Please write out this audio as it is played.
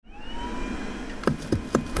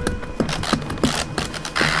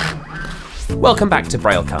Welcome back to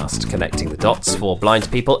Braillecast, connecting the dots for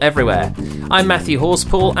blind people everywhere. I'm Matthew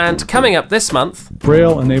Horspool, and coming up this month...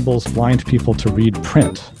 Braille enables blind people to read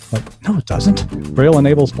print. No, it doesn't. Braille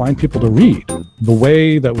enables blind people to read. The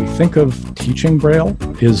way that we think of teaching Braille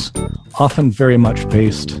is often very much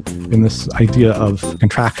based in this idea of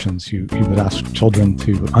contractions. You would ask children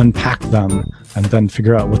to unpack them and then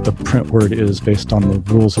figure out what the print word is based on the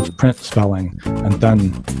rules of print spelling, and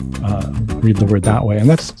then read the word that way. And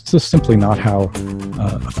that's just simply not how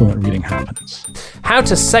fluent reading happens. How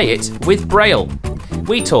to say it with Braille.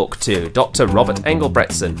 We talk to Dr. Robert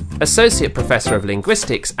Englebretson, Associate Professor of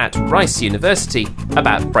Linguistics at Rice University,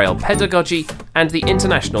 about Braille pedagogy and the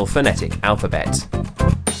International Phonetic Alphabet.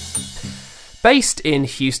 Based in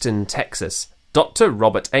Houston, Texas, Dr.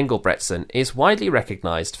 Robert Englebretson is widely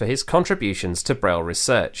recognised for his contributions to Braille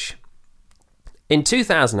research. In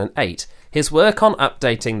 2008, his work on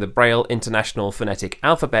updating the Braille International Phonetic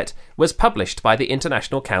Alphabet was published by the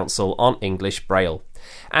International Council on English Braille.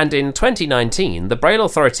 And in 2019, the Braille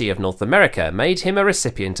Authority of North America made him a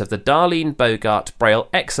recipient of the Darlene Bogart Braille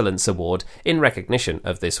Excellence Award in recognition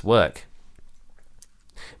of this work.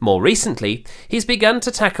 More recently, he's begun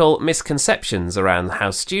to tackle misconceptions around how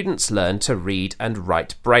students learn to read and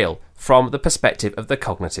write Braille from the perspective of the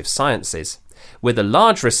cognitive sciences, with a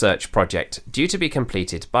large research project due to be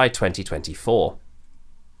completed by 2024.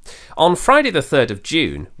 On Friday the 3rd of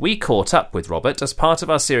June, we caught up with Robert as part of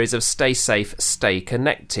our series of Stay Safe, Stay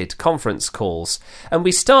Connected conference calls, and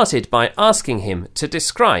we started by asking him to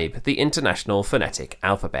describe the International Phonetic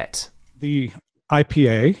Alphabet. The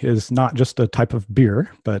IPA is not just a type of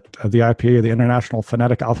beer, but the IPA, the International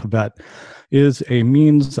Phonetic Alphabet, is a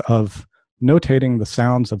means of notating the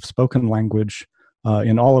sounds of spoken language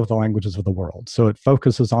in all of the languages of the world. So it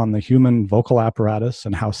focuses on the human vocal apparatus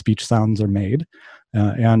and how speech sounds are made,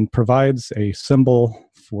 and provides a symbol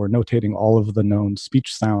for notating all of the known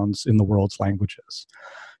speech sounds in the world's languages.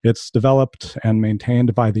 It's developed and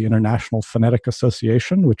maintained by the International Phonetic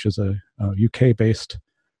Association, which is a UK-based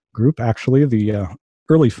group. Actually, the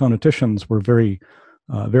early phoneticians were very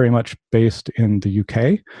much based in the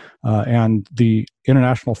UK, and the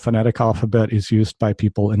International Phonetic Alphabet is used by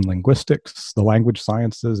people in linguistics, the language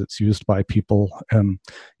sciences. It's used by people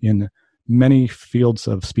in many fields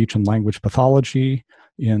of speech and language pathology,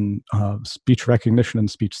 in speech recognition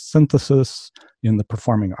and speech synthesis, in the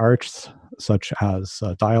performing arts, such as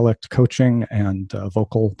dialect coaching and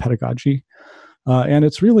vocal pedagogy. And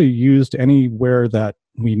it's really used anywhere that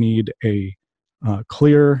we need a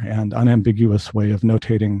clear and unambiguous way of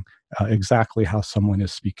notating exactly how someone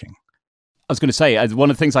is speaking. I was going to say, one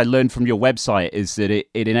of the things I learned from your website is that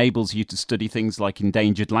it enables you to study things like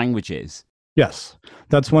endangered languages. Yes,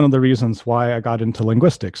 that's one of the reasons why I got into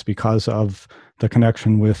linguistics, because of the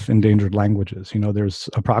connection with endangered languages. You know, there's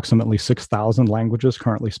approximately 6,000 languages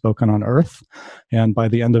currently spoken on Earth, and by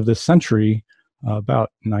the end of this century, about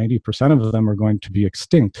 90% of them are going to be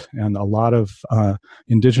extinct. And a lot of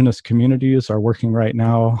indigenous communities are working right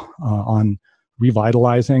now on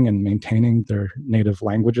revitalizing and maintaining their native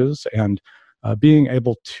languages, and being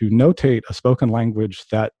able to notate a spoken language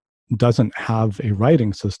that doesn't have a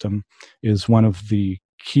writing system is one of the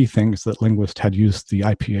key things that linguists had used the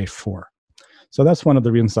IPA for. So that's one of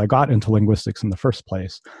the reasons I got into linguistics in the first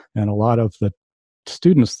place. And a lot of the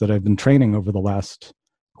students that I've been training over the last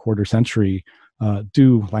quarter century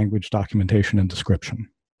do language documentation and description.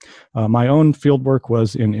 My own fieldwork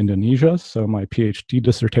was in Indonesia, so my PhD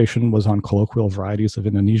dissertation was on colloquial varieties of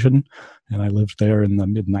Indonesian, and I lived there in the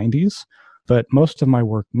mid-90s. But most of my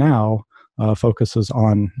work now focuses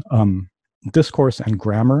on discourse and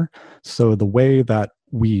grammar, so the way that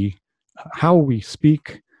how we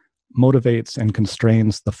speak motivates and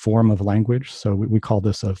constrains the form of language. So we call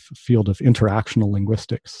this a field of interactional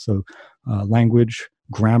linguistics. So language,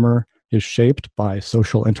 grammar, is shaped by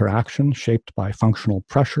social interaction, shaped by functional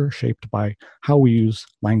pressure, shaped by how we use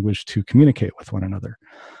language to communicate with one another.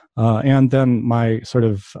 And then my sort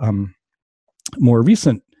of more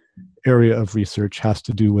recent area of research has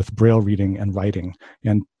to do with Braille reading and writing.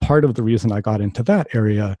 And part of the reason I got into that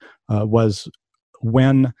area was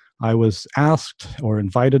when I was asked or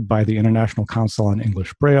invited by the International Council on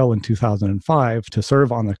English Braille in 2005 to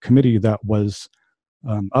serve on the committee that was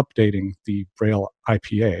updating the Braille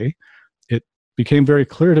IPA. It became very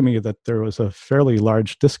clear to me that there was a fairly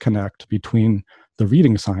large disconnect between the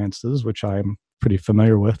reading sciences, which I'm pretty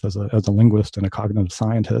familiar with as a linguist and a cognitive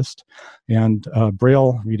scientist, and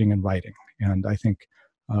Braille reading and writing. And I think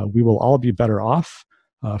we will all be better off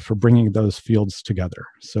for bringing those fields together.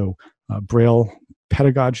 So Braille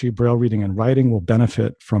pedagogy, Braille reading and writing will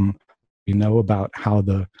benefit from what we know about how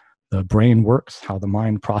the the brain works, how the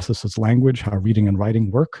mind processes language, how reading and writing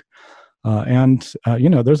work. There's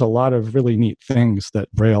a lot of really neat things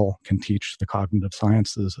that Braille can teach the cognitive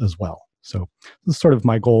sciences as well. So this is sort of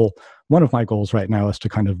my goal. One of my goals right now is to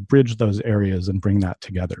kind of bridge those areas and bring that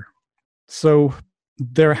together. So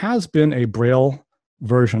there has been a Braille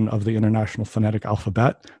version of the International Phonetic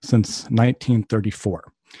Alphabet since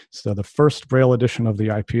 1934. So the first Braille edition of the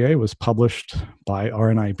IPA was published by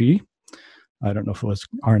RNIB. I don't know if it was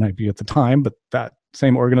RNIB at the time, but that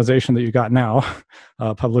same organization that you got now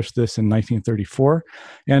published this in 1934.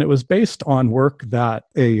 And it was based on work that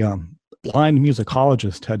a blind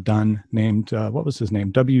musicologist had done named, what was his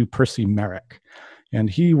name? W. Percy Merrick. And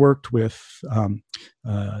he worked with an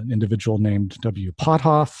individual named W.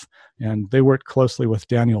 Pothoff, and they worked closely with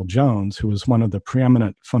Daniel Jones, who was one of the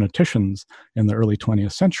preeminent phoneticians in the early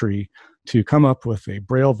 20th century, to come up with a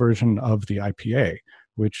Braille version of the IPA,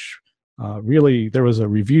 which really, there was a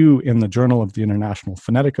review in the Journal of the International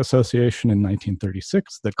Phonetic Association in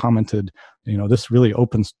 1936 that commented, this really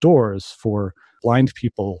opens doors for blind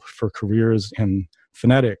people for careers in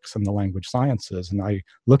phonetics and the language sciences. And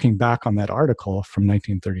looking back on that article from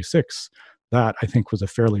 1936, that I think was a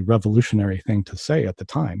fairly revolutionary thing to say at the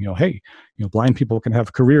time. Blind people can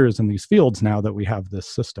have careers in these fields now that we have this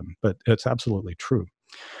system. But it's absolutely true.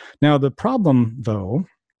 Now, the problem, though,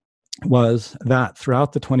 was that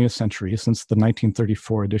throughout the 20th century, since the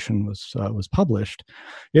 1934 edition was published,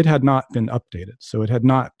 it had not been updated. So it had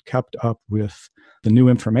not kept up with the new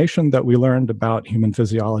information that we learned about human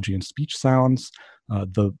physiology and speech sounds,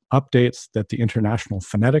 the updates that the International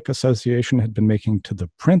Phonetic Association had been making to the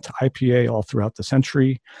print IPA all throughout the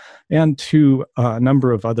century, and to a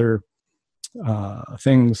number of other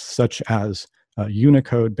things such as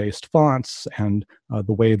Unicode-based fonts and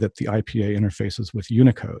the way that the IPA interfaces with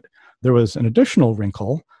Unicode. There was an additional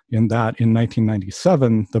wrinkle in that in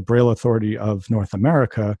 1997, the Braille Authority of North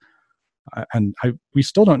America, we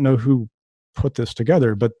still don't know who put this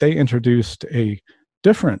together, but they introduced a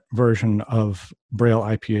different version of Braille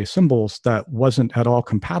IPA symbols that wasn't at all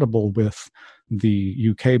compatible with the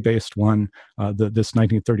UK-based one. This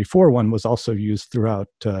 1934 one was also used throughout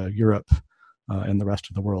Europe and the rest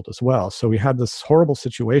of the world as well. So we had this horrible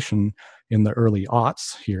situation in the early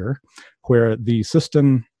aughts here, where the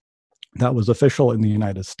system that was official in the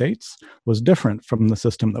United States was different from the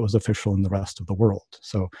system that was official in the rest of the world.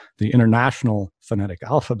 So the International Phonetic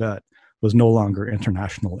Alphabet was no longer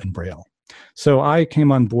international in Braille. So I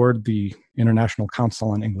came on board the International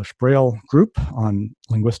Council on English Braille group on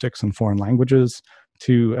linguistics and foreign languages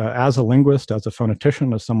to, as a linguist, as a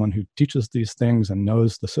phonetician, as someone who teaches these things and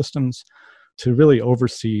knows the systems, to really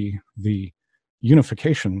oversee the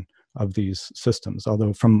unification of these systems.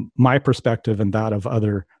 Although from my perspective and that of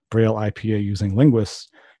other Braille IPA using linguists,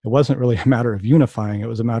 it wasn't really a matter of unifying, it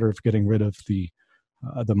was a matter of getting rid of the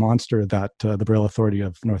monster that the Braille Authority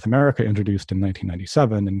of North America introduced in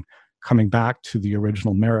 1997 and coming back to the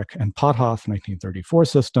original Merrick and Pothoff 1934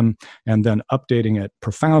 system and then updating it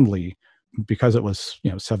profoundly because it was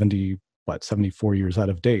 74 years out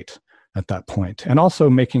of date at that point, and also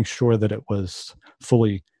making sure that it was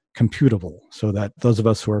fully computable so that those of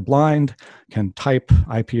us who are blind can type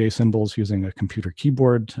IPA symbols using a computer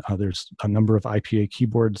keyboard. There's a number of IPA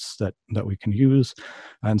keyboards that we can use,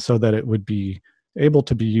 and so that it would be able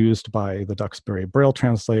to be used by the Duxbury Braille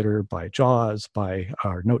translator, by JAWS, by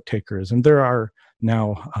our note takers. And there are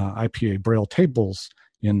now IPA Braille tables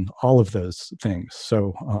in all of those things.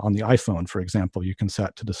 So on the iPhone, for example, you can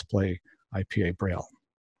set to display IPA Braille.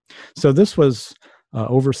 So this was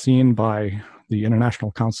overseen by the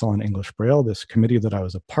International Council on English Braille, this committee that I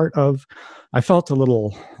was a part of. I felt a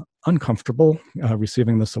little uncomfortable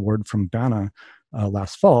receiving this award from BANA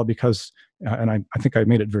last fall because, and I think I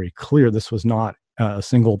made it very clear, this was not a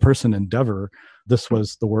single person endeavor. This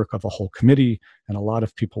was the work of a whole committee and a lot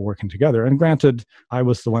of people working together. And granted, I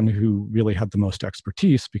was the one who really had the most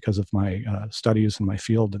expertise because of my studies in my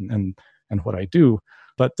field and what I do.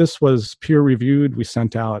 But this was peer reviewed. We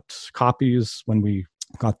sent out copies when we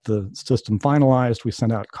got the system finalized. We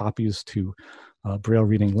sent out copies to Braille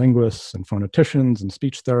reading linguists and phoneticians and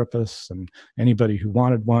speech therapists and anybody who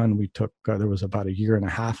wanted one. We took, there was about 1.5 years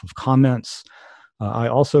of comments. I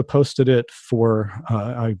also posted it for,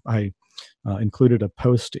 I included a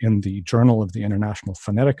post in the Journal of the International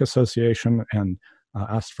Phonetic Association and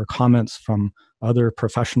asked for comments from other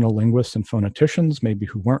professional linguists and phoneticians, maybe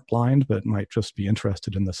who weren't blind, but might just be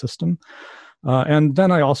interested in the system. And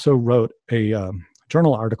then I also wrote a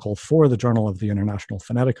journal article for the Journal of the International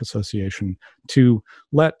Phonetic Association to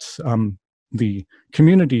let the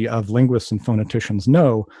community of linguists and phoneticians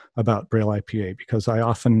know about Braille IPA, because I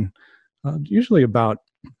often, usually about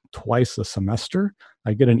twice a semester.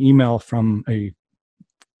 I get an email from a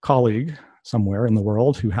colleague somewhere in the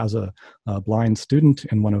world who has a blind student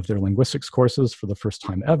in one of their linguistics courses for the first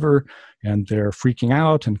time ever, and they're freaking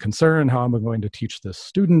out and concerned, how am I going to teach this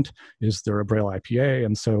student? Is there a Braille IPA?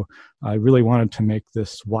 And so I really wanted to make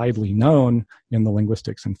this widely known in the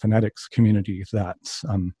linguistics and phonetics community that,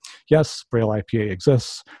 yes, Braille IPA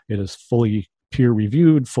exists. It is fully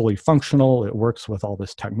peer-reviewed, fully functional. It works with all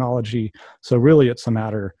this technology. So really, it's a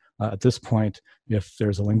matter at this point, if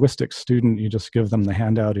there's a linguistics student, you just give them the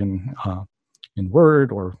handout in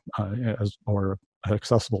Word or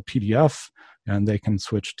accessible PDF, and they can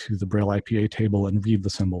switch to the Braille IPA table and read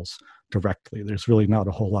the symbols directly. There's really not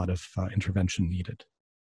a whole lot of intervention needed.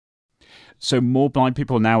 So more blind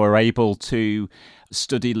people now are able to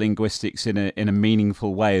study linguistics in a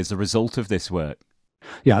meaningful way as a result of this work.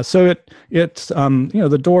 Yeah, so it's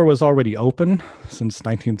the door was already open since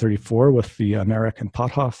 1934 with the American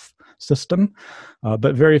Pothoff system,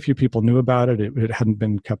 but very few people knew about it. It hadn't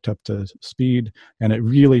been kept up to speed, and it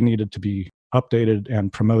really needed to be updated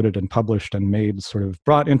and promoted and published and made sort of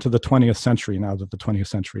brought into the 20th century now that the 20th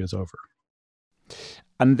century is over.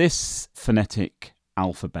 And this phonetic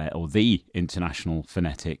alphabet, or the International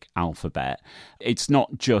Phonetic Alphabet, it's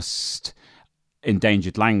not just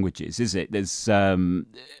endangered languages, is it? There's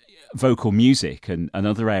vocal music and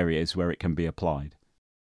other areas where it can be applied.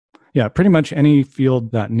 Yeah, pretty much any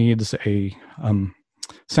field that needs a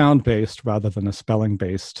sound-based rather than a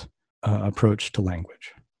spelling-based approach to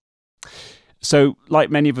language. So, like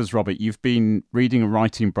many of us, Robert, you've been reading and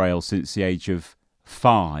writing Braille since the age of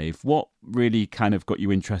 5. What really kind of got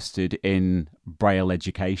you interested in Braille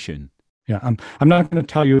education? Yeah, I'm not going to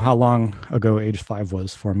tell you how long ago age 5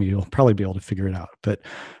 was for me. You'll probably be able to figure it out. But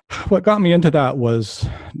what got me into that was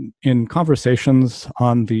in conversations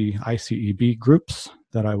on the ICEB groups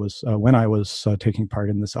that I was when I was taking part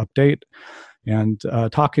in this update, and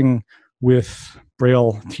talking with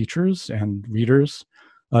Braille teachers and readers.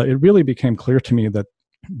 It really became clear to me that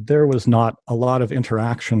there was not a lot of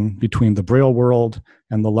interaction between the Braille world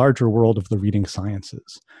and the larger world of the reading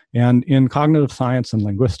sciences. And in cognitive science and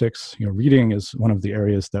linguistics, reading is one of the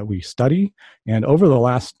areas that we study. And over the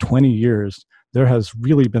last 20 years, there has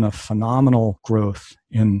really been a phenomenal growth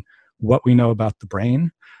in what we know about the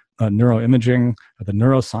brain, neuroimaging, the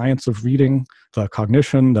neuroscience of reading, the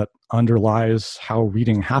cognition that underlies how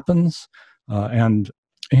reading happens, and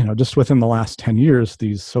just within the last 10 years,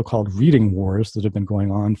 these so-called reading wars that have been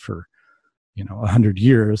going on for, 100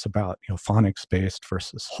 years about, phonics-based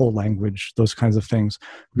versus whole language, those kinds of things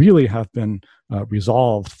really have been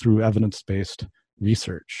resolved through evidence-based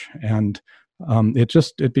research. And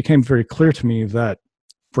it became very clear to me that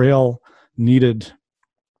Braille needed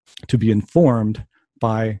to be informed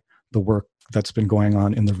by the work that's been going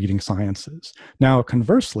on in the reading sciences. Now,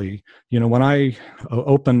 conversely, when I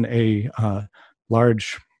open a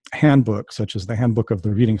large handbook, such as the Handbook of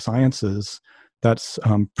the Reading Sciences, that's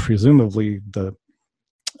presumably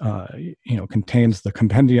contains the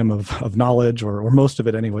compendium of knowledge, or most of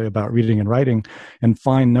it anyway, about reading and writing, and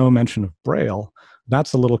find no mention of Braille,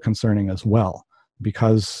 that's a little concerning as well,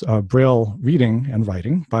 because Braille reading and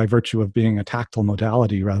writing, by virtue of being a tactile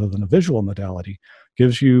modality rather than a visual modality,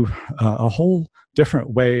 gives you a whole different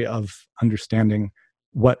way of understanding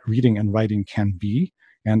what reading and writing can be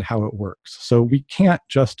and how it works. So we can't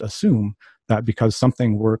just assume that because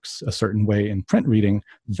something works a certain way in print reading,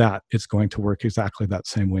 that it's going to work exactly that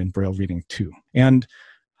same way in Braille reading too. And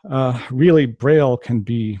really, Braille can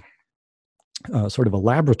be sort of a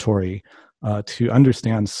laboratory to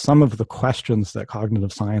understand some of the questions that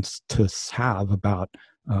cognitive scientists have about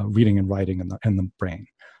reading and writing in the brain.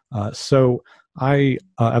 So I,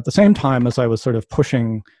 at the same time as I was sort of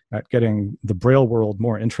pushing at getting the Braille world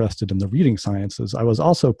more interested in the reading sciences, I was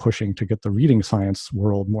also pushing to get the reading science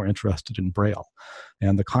world more interested in Braille.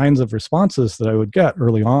 And the kinds of responses that I would get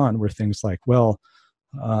early on were things like, well,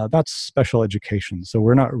 that's special education, so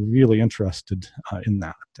we're not really interested in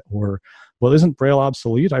that. Or, well, isn't Braille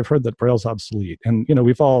obsolete? I've heard that Braille's obsolete. And,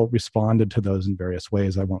 we've all responded to those in various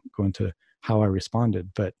ways. I won't go into how I responded,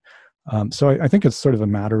 but so I think it's sort of a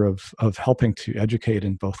matter of helping to educate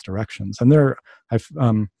in both directions. And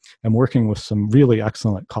I'm working with some really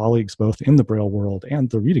excellent colleagues, both in the Braille world and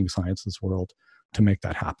the reading sciences world, to make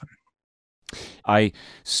that happen. I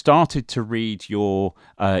started to read your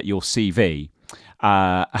CV,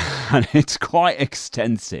 and it's quite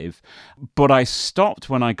extensive, but I stopped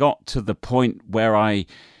when I got to the point where I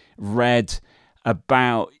read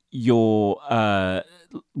about your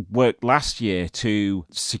work last year to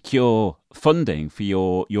secure funding for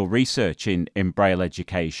your research in Braille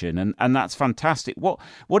education, and that's fantastic.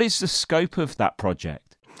 What is the scope of that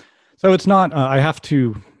project? So it's not, I have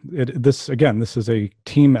to, this is a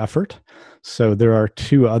team effort. So there are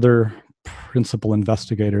two other principal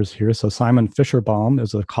investigators here. So Simon Fischerbaum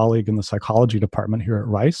is a colleague in the psychology department here at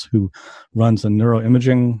Rice who runs a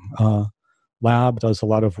neuroimaging lab, does a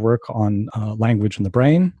lot of work on language in the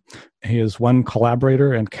brain. He is one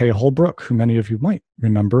collaborator, and Kay Holbrook, who many of you might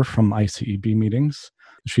remember from ICEB meetings.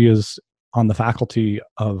 She is on the faculty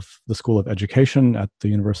of the School of Education at the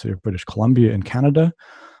University of British Columbia in Canada.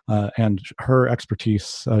 And her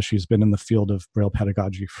expertise, she's been in the field of Braille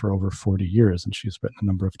pedagogy for over 40 years, and she's written a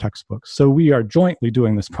number of textbooks. So we are jointly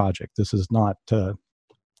doing this project. This is not,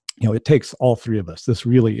 it takes all three of us. This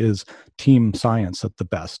really is team science at the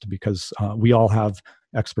best, because we all have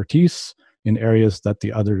expertise in areas that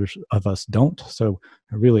the others of us don't. So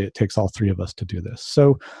really, it takes all three of us to do this.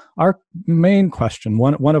 So our main question,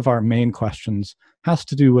 one of our main questions, has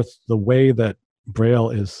to do with the way that Braille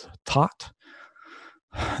is taught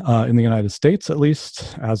in the United States, at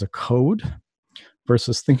least, as a code,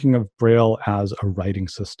 versus thinking of Braille as a writing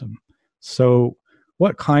system. So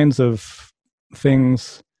what kinds of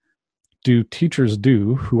things do teachers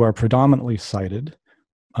do who are predominantly sighted,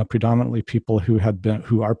 predominantly people who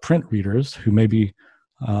are print readers, who maybe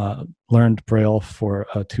learned Braille for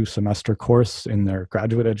a 2-semester course in their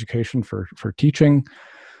graduate education for teaching,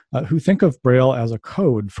 who think of Braille as a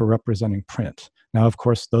code for representing print? Now, of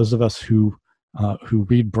course, those of us who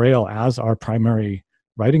read Braille as our primary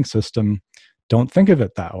writing system don't think of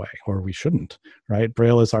it that way, or we shouldn't, right?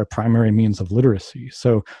 Braille is our primary means of literacy.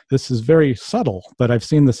 So this is very subtle, but I've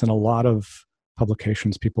seen this in a lot of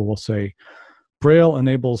publications. People will say, Braille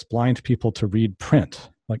enables blind people to read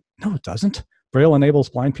print. Like, no, it doesn't. Braille enables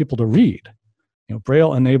blind people to read.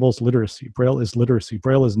 Braille enables literacy. Braille is literacy.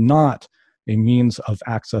 Braille is not a means of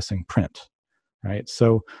accessing print, right?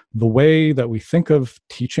 So the way that we think of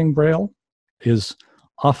teaching Braille is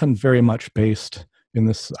often very much based in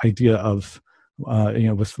this idea of,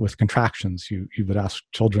 with contractions. You would ask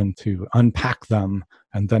children to unpack them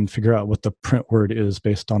and then figure out what the print word is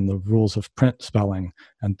based on the rules of print spelling,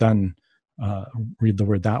 and then read the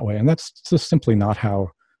word that way. And that's just simply not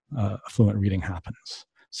how fluent reading happens.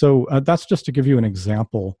 So that's just to give you an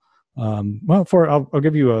example. I'll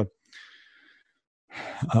give you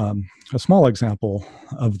a small example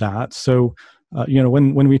of that. So,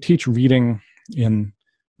 when we teach reading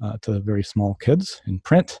to very small kids in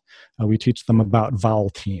print, we teach them about vowel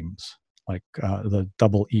teams, like the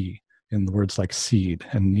double E in the words like seed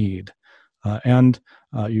and need. And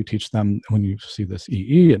you teach them, when you see this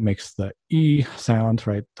EE, it makes the E sound,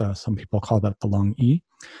 right? Some people call that the long E.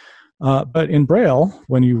 But in Braille,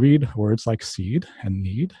 when you read words like seed and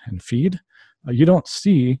need and feed, you don't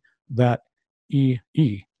see that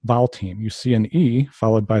EE vowel team. You see an E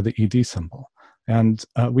followed by the ED symbol. And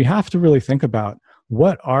we have to really think about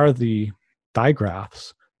what are the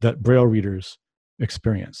digraphs that Braille readers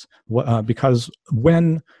experience. Because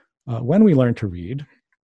when we learn to read,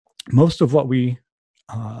 most of what we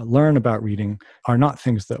learn about reading are not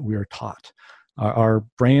things that we are taught. Our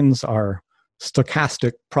brains are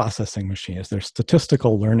stochastic processing machines. They're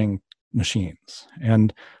statistical learning machines.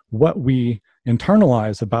 And what we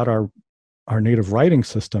internalize about our native writing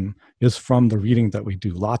system is from the reading that we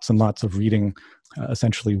do. Lots and lots of reading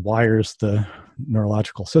essentially wires the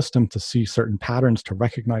neurological system to see certain patterns, to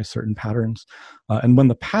recognize certain patterns. And when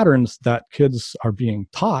the patterns that kids are being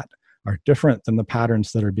taught are different than the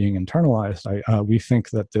patterns that are being internalized, we think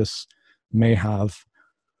that this may have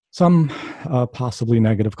some possibly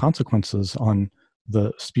negative consequences on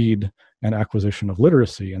the speed and acquisition of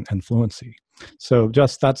literacy and fluency. So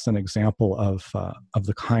that's an example of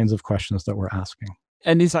the kinds of questions that we're asking.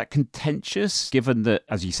 And is that contentious, given that,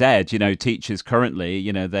 as you said, teachers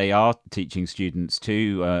currently, they are teaching students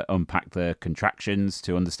to unpack the contractions,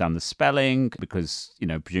 to understand the spelling, because,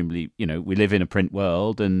 presumably, we live in a print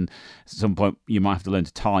world, and at some point you might have to learn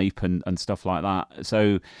to type and stuff like that.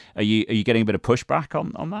 So are you getting a bit of pushback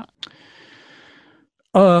on that?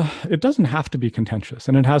 It doesn't have to be contentious,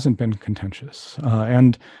 and it hasn't been contentious.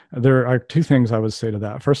 And there are two things I would say to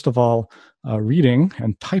that. First of all, reading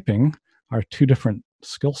and typing are two different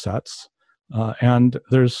skill sets, and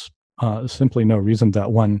there's simply no reason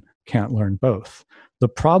that one can't learn both. The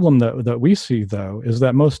problem that we see, though, is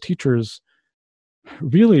that most teachers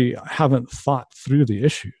really haven't thought through the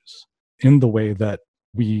issues in the way that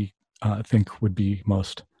we think would be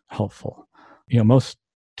most helpful. Most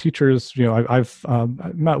teachers, I've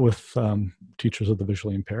met with teachers of the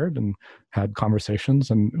visually impaired and had conversations,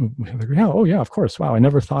 and they're, yeah, oh yeah, of course, wow, I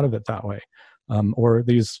never thought of it that way. Or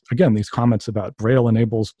these comments about Braille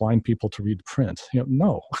enables blind people to read print.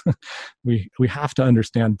 No, we have to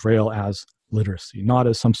understand Braille as literacy, not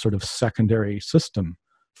as some sort of secondary system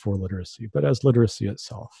for literacy, but as literacy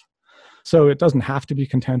itself. So it doesn't have to be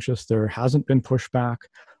contentious. There hasn't been pushback.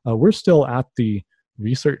 We're still at the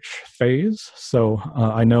research phase. So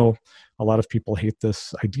I know a lot of people hate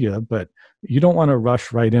this idea, but you don't want to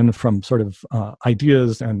rush right in from sort of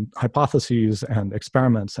ideas and hypotheses and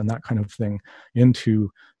experiments and that kind of thing into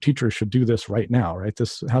teachers should do this right now, right?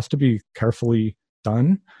 This has to be carefully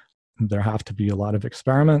done. There have to be a lot of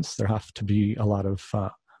experiments. There have to be a lot of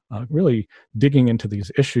really digging into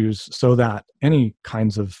these issues so that any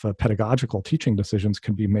kinds of pedagogical teaching decisions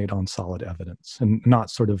can be made on solid evidence and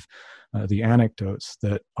not sort of the anecdotes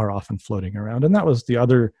that are often floating around. And that was the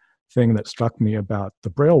other thing that struck me about the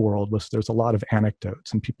Braille world was there's a lot of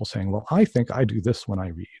anecdotes and people saying, well, I think I do this when I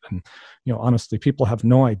read. And, honestly, people have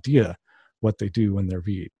no idea what they do when they're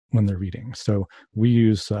reading. So we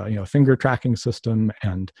use, finger tracking system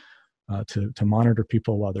and to monitor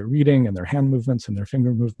people while they're reading and their hand movements and their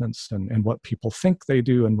finger movements and what people think they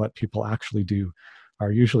do and what people actually do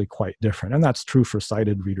are usually quite different. And that's true for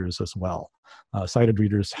sighted readers as well. Sighted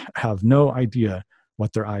readers have no idea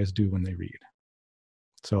what their eyes do when they read.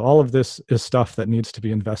 So all of this is stuff that needs to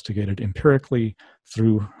be investigated empirically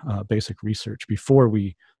through basic research before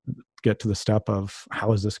we get to the step of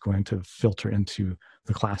how is this going to filter into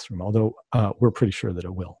the classroom, although we're pretty sure that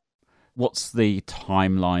it will. What's the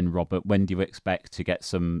timeline, Robert? When do you expect to get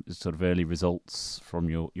some sort of early results from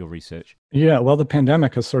your research? Yeah, well, the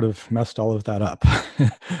pandemic has sort of messed all of that up.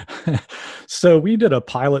 So we did a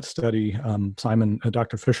pilot study,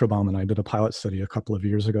 Dr. Fischerbaum and I did a pilot study a couple of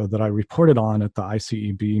years ago that I reported on at the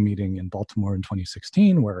ICEB meeting in Baltimore in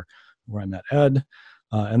 2016, where I met Ed.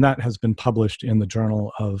 And that has been published in the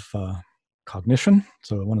Journal of Cognition,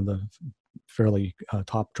 so one of the fairly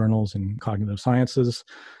top journals in cognitive sciences.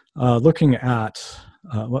 Looking at,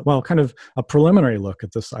 kind of a preliminary look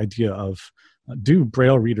at this idea of do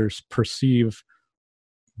Braille readers perceive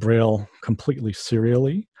Braille completely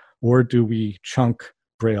serially, or do we chunk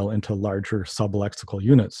Braille into larger sublexical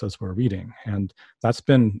units as we're reading? And that's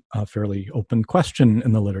been a fairly open question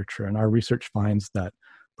in the literature, and our research finds that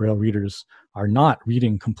Braille readers are not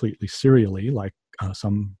reading completely serially like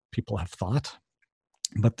some people have thought,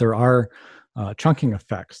 but there are chunking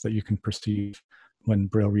effects that you can perceive when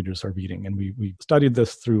Braille readers are reading. And we studied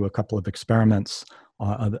this through a couple of experiments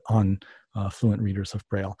on fluent readers of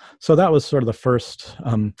Braille. So that was sort of the first,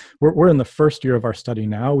 we're in the first year of our study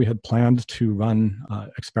now. We had planned to run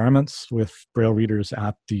experiments with Braille readers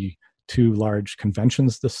at the two large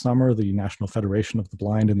conventions this summer, the National Federation of the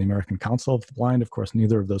Blind and the American Council of the Blind. Of course,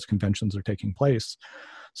 neither of those conventions are taking place.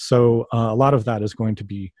 So a lot of that is going to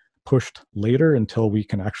be pushed later until we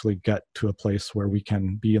can actually get to a place where we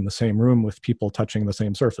can be in the same room with people touching the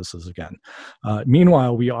same surfaces again.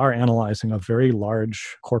 Meanwhile, we are analyzing a very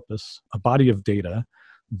large corpus, a body of data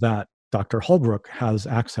that Dr. Holbrook has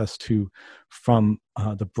access to from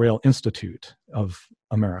the Braille Institute of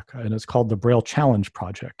America, and it's called the Braille Challenge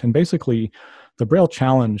Project. And basically, the Braille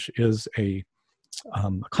Challenge is a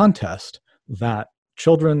contest that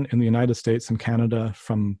children in the United States and Canada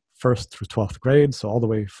from 1st through 12th grade, so all the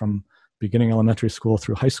way from beginning elementary school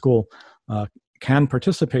through high school, can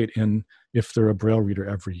participate in if they're a Braille reader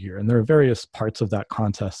every year. And there are various parts of that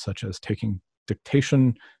contest, such as taking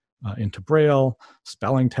dictation into Braille,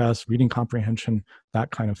 spelling tests, reading comprehension,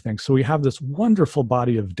 that kind of thing. So we have this wonderful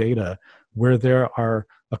body of data where there are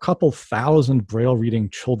a couple thousand Braille reading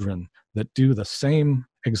children that do the same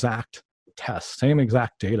exact test, same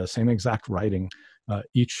exact data, same exact writing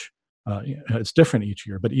it's different each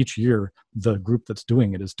year, but each year the group that's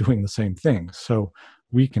doing it is doing the same thing. So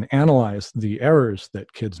we can analyze the errors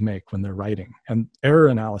that kids make when they're writing. And error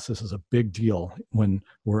analysis is a big deal when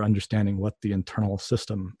we're understanding what the internal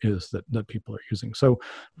system is that people are using. So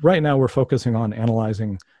right now we're focusing on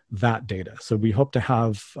analyzing that data. So we hope to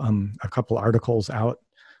have a couple articles out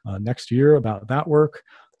next year about that work.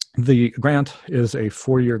 The grant is a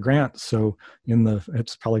 4-year grant, so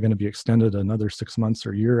it's probably going to be extended another 6 months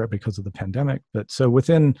or a year because of the pandemic. But so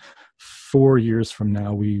within 4 years from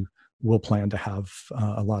now, we will plan to have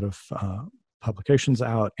a lot of publications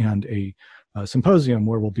out and a symposium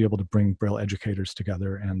where we'll be able to bring Braille educators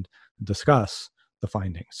together and discuss the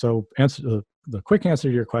findings. So the quick answer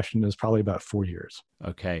to your question is probably about 4 years.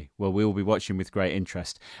 Okay, well, we will be watching with great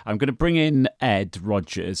interest. I'm going to bring in Ed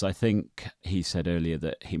Rogers. I think he said earlier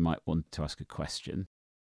that he might want to ask a question.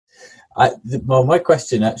 My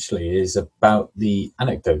question actually is about the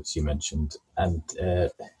anecdotes you mentioned, and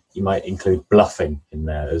you might include bluffing in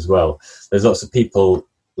there as well. There's lots of people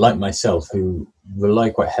like myself, who rely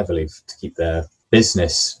quite heavily to keep their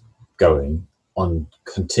business going on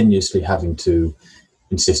continuously having to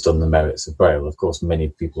insist on the merits of Braille. Of course, many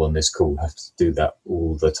people on this call have to do that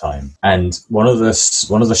all the time. And one of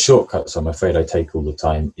the shortcuts I'm afraid I take all the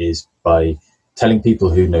time is by telling people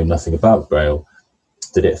who know nothing about Braille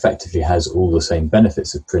that it effectively has all the same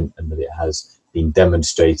benefits of print, and that it has been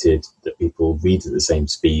demonstrated that people read at the same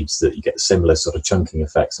speeds, that you get similar sort of chunking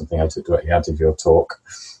effect, something I took directly out of your talk,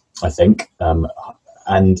 I think,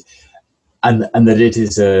 and that it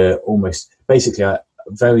is almost basically a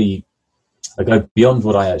very, I go beyond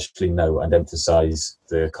what I actually know and emphasize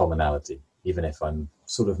the commonality, even if I'm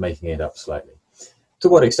sort of making it up slightly. To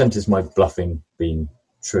what extent is my bluffing been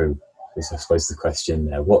true? Is I suppose the question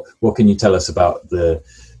there. What can you tell us about the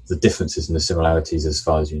differences and the similarities as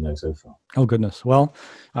far as you know so far? Oh, goodness. Well,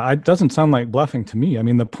 it doesn't sound like bluffing to me. I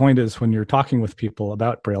mean, the point is, when you're talking with people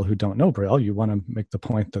about Braille who don't know Braille, you want to make the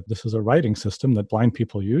point that this is a writing system that blind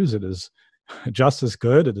people use. It is just as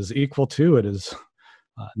good. It is equal to, it is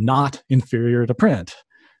not inferior to print,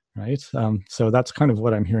 right? So that's kind of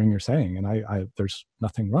what I'm hearing you're saying. And I there's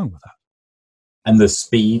nothing wrong with that. And the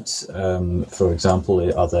speeds, for example,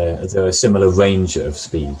 is there a similar range of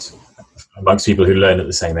speeds amongst people who learn at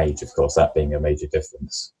the same age, of course, that being a major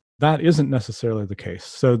difference? That isn't necessarily the case.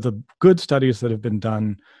 So the good studies that have been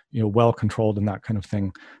done, well controlled and that kind of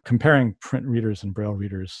thing, comparing print readers and Braille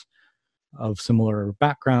readers of similar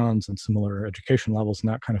backgrounds and similar education levels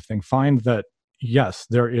and that kind of thing, find that, yes,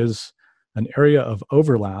 there is an area of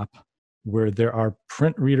overlap where there are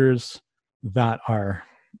print readers that are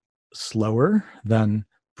slower than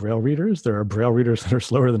Braille readers. There are Braille readers that are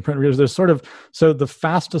slower than print readers. So the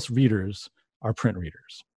fastest readers are print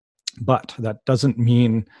readers. But that doesn't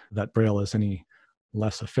mean that Braille is any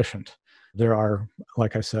less efficient. There are,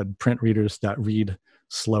 like I said, print readers that read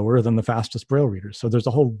slower than the fastest Braille readers. So there's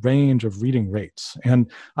a whole range of reading rates. And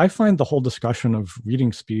I find the whole discussion of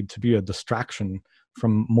reading speed to be a distraction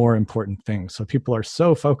from more important things. So people are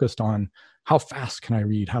so focused on how fast can I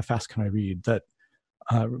read, that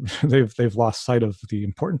they've lost sight of the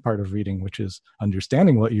important part of reading, which is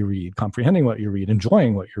understanding what you read, comprehending what you read,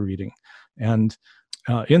 enjoying what you're reading. And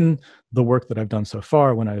in the work that I've done so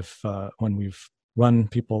far, when we've run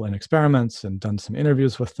people in experiments and done some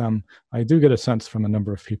interviews with them, I do get a sense from a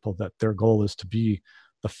number of people that their goal is to be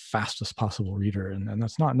the fastest possible reader, and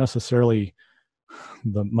that's not necessarily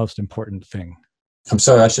the most important thing. I'm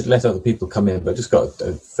sorry, I should let other people come in, but just got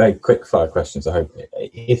a very quick fire questions. I hope.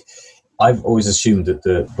 I've always assumed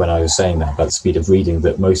that when I was saying that about the speed of reading,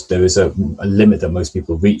 that there is a limit that most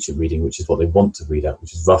people reach at reading, which is what they want to read at,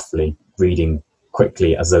 which is roughly reading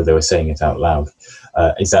quickly as though they were saying it out loud.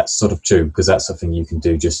 Is that sort of true? Because that's something you can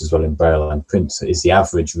do just as well in Braille and print. Is the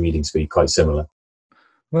average reading speed quite similar?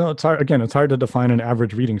 Well, it's hard to define an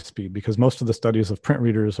average reading speed, because most of the studies of print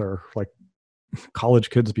readers are like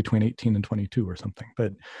college kids between 18 and 22 or something.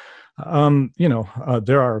 But,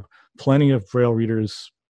 there are plenty of Braille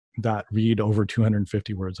readers that read over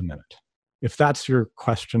 250 words a minute. If that's your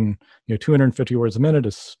question, 250 words a minute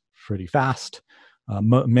is pretty fast.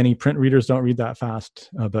 Many print readers don't read that fast,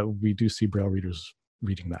 but we do see Braille readers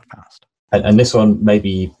reading that fast. And this one may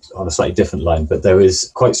be on a slightly different line, but there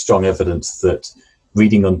is quite strong evidence that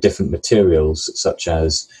reading on different materials, such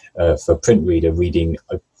as for a print reader reading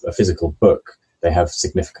a physical book, they have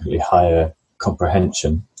significantly higher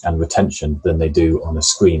comprehension and retention than they do on a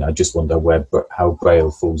screen. I just wonder how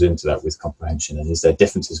Braille falls into that with comprehension, and is there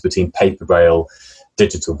differences between paper Braille,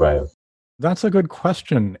 digital Braille? That's a good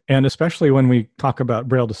question, and especially when we talk about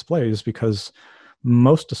Braille displays, because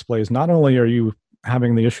most displays, not only are you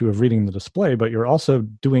having the issue of reading the display, but you're also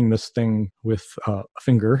doing this thing with a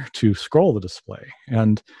finger to scroll the display.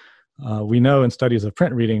 And we know in studies of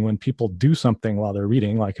print reading, when people do something while they're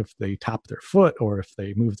reading, like if they tap their foot or if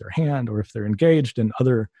they move their hand or if they're engaged in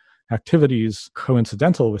other activities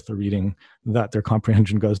coincidental with the reading, that their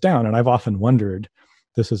comprehension goes down. And I've often wondered,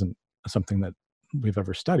 this isn't something that we've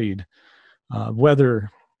ever studied, whether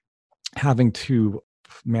having to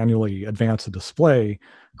manually advance a display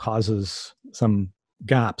causes some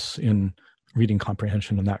gaps in reading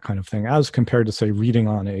comprehension and that kind of thing, as compared to, say, reading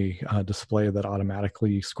on a display that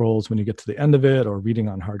automatically scrolls when you get to the end of it, or reading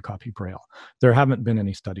on hard copy Braille. There haven't been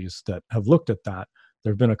any studies that have looked at that.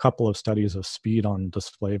 There have been a couple of studies of speed on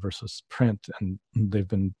display versus print, and they've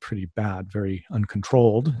been pretty bad, very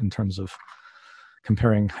uncontrolled in terms of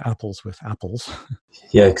comparing apples with apples.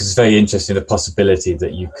 Yeah, because it's very interesting, the possibility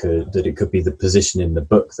that it could be the position in the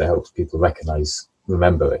book that helps people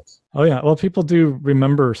remember it. Oh yeah, well, people do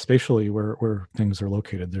remember spatially where things are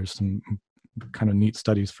located. There's some kind of neat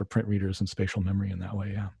studies for print readers and spatial memory in that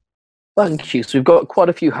way, yeah. Thank you. So we've got quite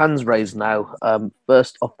a few hands raised now.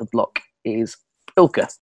 First off the block is Ilka.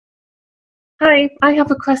 Hi, I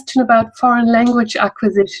have a question about foreign language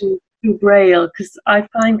acquisition through Braille, because I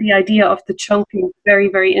find the idea of the chunking very,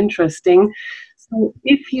 very interesting. So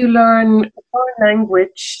if you learn a foreign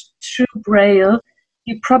language through Braille,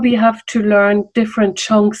 you probably have to learn different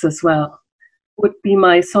chunks as well, would be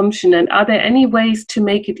my assumption. And are there any ways to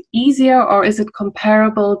make it easier, or is it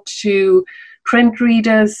comparable to print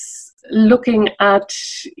readers looking at,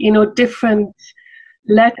 different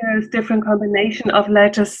letters, different combination of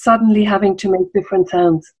letters, suddenly having to make different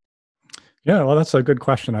sounds? Yeah, well, that's a good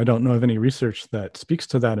question. I don't know of any research that speaks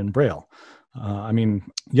to that in Braille.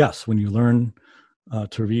 Yes, when you learn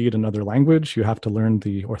to read another language, you have to learn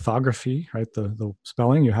the orthography, right? The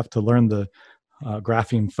spelling. You have to learn the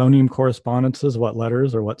grapheme phoneme correspondences, what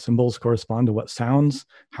letters or what symbols correspond to what sounds,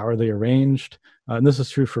 how are they arranged. And this is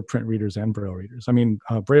true for print readers and Braille readers.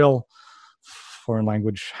 Braille foreign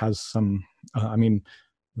language has some,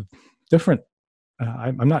 different,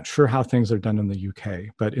 I'm not sure how things are done in the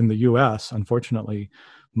UK, but in the US, unfortunately,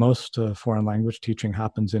 most foreign language teaching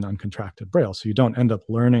happens in uncontracted Braille. So you don't end up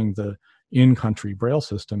learning the in-country Braille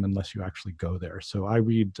system unless you actually go there. So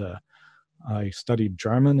I studied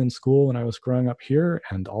German in school when I was growing up here,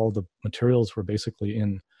 and all the materials were basically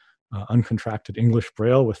in uncontracted English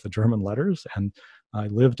Braille with the German letters. And I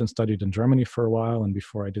lived and studied in Germany for a while, and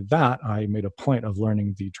before I did that, I made a point of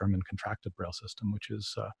learning the German contracted Braille system, which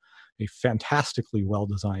is a fantastically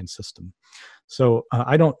well-designed system. So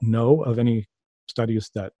I don't know of any studies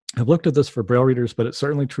that have looked at this for Braille readers, but it's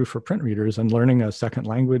certainly true for print readers. And learning a second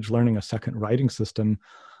language, learning a second writing system,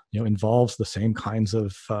 involves the same kinds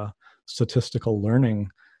of statistical learning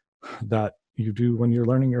that you do when you're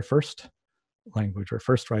learning your first language or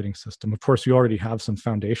first writing system. Of course, you already have some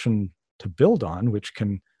foundation to build on, which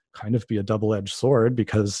can kind of be a double-edged sword,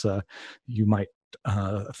 because you might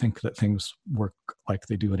think that things work like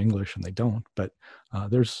they do in English and they don't. But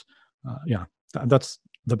that's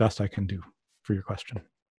the best I can do for your question.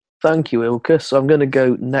 Thank you, Ilka. So I'm going to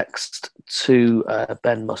go next to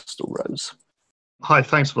Ben Mustelrose. Hi,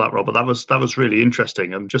 thanks for that, Robert. That was really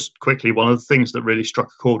interesting. And just quickly, one of the things that really struck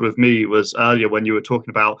a chord with me was earlier when you were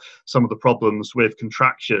talking about some of the problems with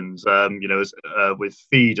contractions. With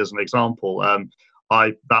feed as an example.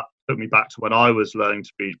 That took me back to when I was learning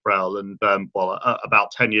to read Braille, and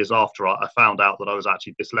about 10 years after I found out that I was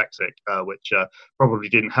actually dyslexic, which probably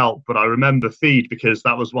didn't help. But I remember feed because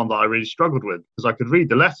that was one that I really struggled with, because I could read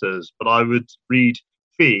the letters, but I would read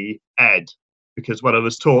fee, ed, because when I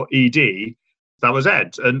was taught ed, that was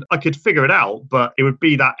ed, and I could figure it out, but it would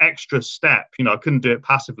be that extra step. I couldn't do it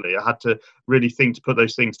passively. I had to really think to put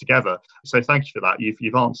those things together. So thank you for that.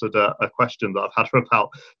 You've answered a question that I've had for about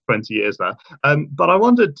 20 years there. But I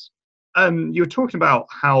wondered, you were talking about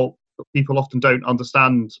how people often don't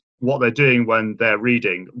understand what they're doing when they're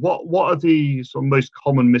reading. What are the sort of most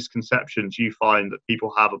common misconceptions you find that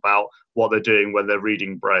people have about what they're doing when they're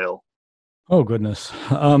reading Braille? Oh, goodness.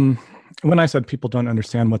 When I said people don't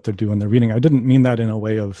understand what they're doing when they're reading, I didn't mean that in a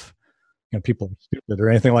way of people are stupid or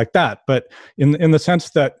anything like that, but in the sense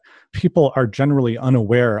that people are generally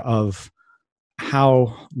unaware of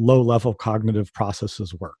how low-level cognitive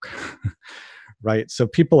processes work, right? So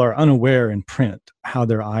people are unaware in print how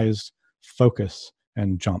their eyes focus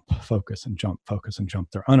and jump, focus and jump, focus and jump.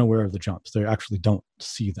 They're unaware of the jumps. They actually don't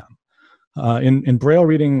see them. In Braille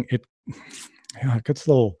reading, it gets a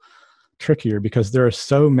little trickier because there are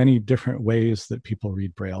so many different ways that people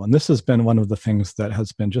read Braille. And this has been one of the things that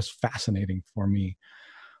has been just fascinating for me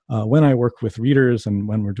when I work with readers and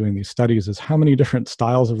when we're doing these studies, is how many different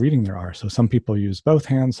styles of reading there are. So some people use both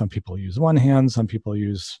hands, some people use one hand, some people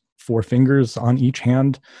use 4 fingers on each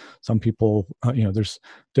hand. Some people, there's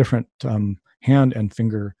different hand and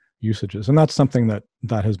finger usages. And that's something that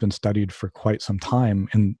has been studied for quite some time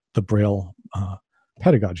in the Braille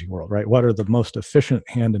pedagogy world, right? What are the most efficient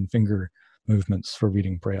hand and finger movements for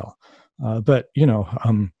reading Braille?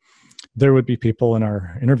 There would be people in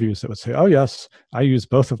our interviews that would say, oh yes, I use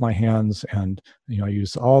both of my hands, and I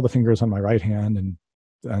use all the fingers on my right hand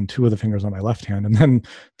and 2 of the fingers on my left hand. And then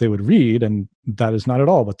they would read, and that is not at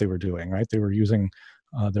all what they were doing, right? They were using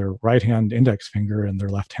their right hand index finger and their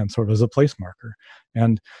left hand sort of as a place marker.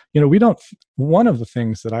 And one of the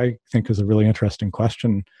things that I think is a really interesting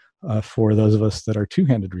question for those of us that are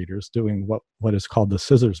two-handed readers, doing what is called the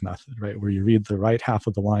scissors method, right? Where you read the right half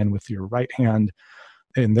of the line with your right hand,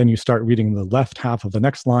 and then you start reading the left half of the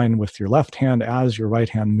next line with your left hand as your right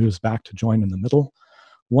hand moves back to join in the middle.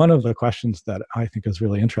 one of the questions that I think is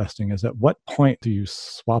really interesting is, at what point do you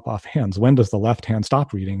swap off hands? When does the left hand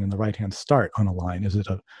stop reading and the right hand start on a line? Is it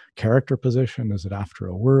a character position? Is it after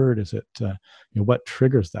a word? Is it, what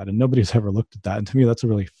triggers that? And nobody's ever looked at that. And to me, that's a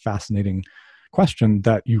really fascinating question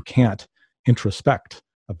that you can't introspect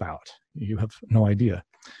about. You have no idea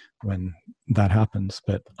when that happens.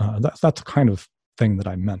 But that's the kind of thing that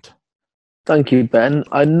I meant. Thank you, Ben.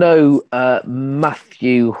 I know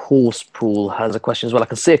Matthew Horsepool has a question as well. I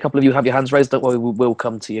can see a couple of you have your hands raised. Don't worry, we will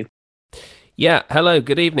come to you. Yeah, hello,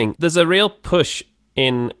 good evening. There's a real push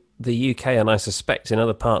in the UK, and I suspect in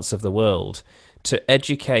other parts of the world, to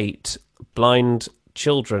educate blind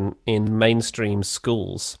children in mainstream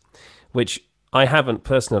schools, which I haven't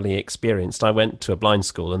personally experienced. I went to a blind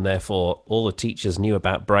school, and therefore all the teachers knew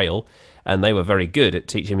about Braille, and they were very good at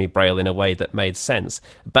teaching me Braille in a way that made sense.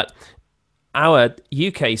 But our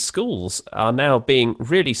UK schools are now being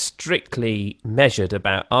really strictly measured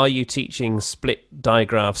about, are you teaching split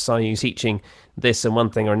digraphs? Are you teaching this and one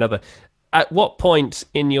thing or another? At what point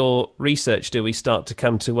in your research do we start to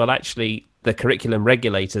come to, well, actually, the curriculum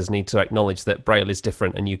regulators need to acknowledge that Braille is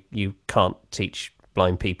different and you can't teach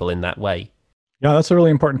blind people in that way? Yeah, that's a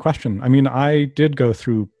really important question. I mean, I did go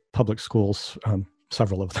through public schools,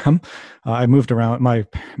 several of them. I moved around. My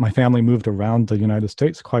family moved around the United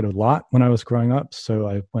States quite a lot when I was growing up. So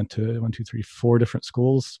I went to 4 different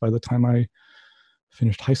schools by the time I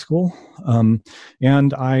finished high school.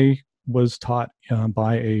 And I was taught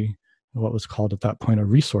by what was called at that point a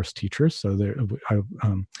resource teacher. So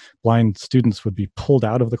blind students would be pulled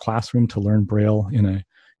out of the classroom to learn Braille in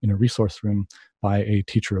a resource room by a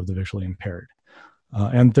teacher of the visually impaired.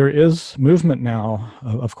 And there is movement now,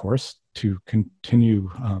 of course, to continue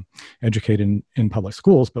educating in public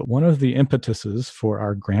schools. But one of the impetuses for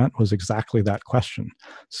our grant was exactly that question.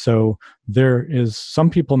 So some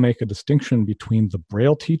people make a distinction between the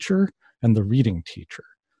Braille teacher and the reading teacher.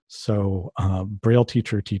 So Braille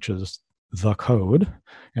teacher teaches the code,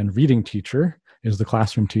 and reading teacher is the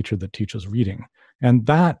classroom teacher that teaches reading. And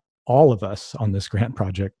that all of us on this grant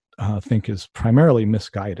project think is primarily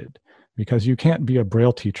misguided, because you can't be a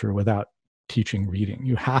Braille teacher without teaching reading.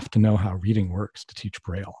 You have to know how reading works to teach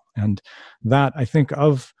Braille. And that, I think,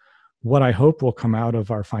 of what I hope will come out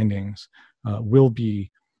of our findings will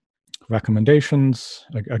be recommendations.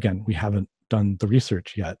 Again, we haven't done the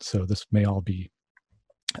research yet, so this may all be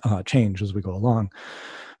changed as we go along.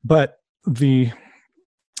 But the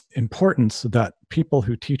importance that people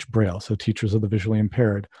who teach Braille, so teachers of the visually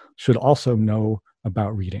impaired, should also know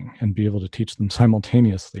about reading and be able to teach them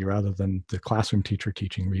simultaneously rather than the classroom teacher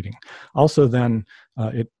teaching reading. Also, then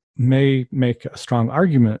it may make a strong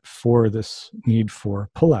argument for this need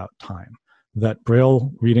for pull-out time, that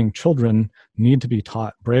Braille reading children need to be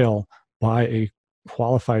taught Braille by a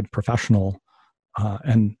qualified professional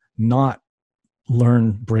and not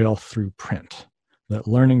learn Braille through print. That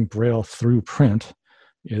learning Braille through print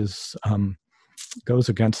goes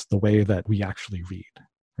against the way that we actually read.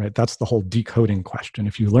 Right? That's the whole decoding question.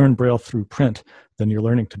 If you learn Braille through print, then you're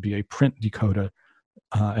learning to be a print decoder.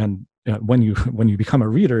 And when you become a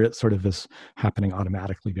reader, it sort of is happening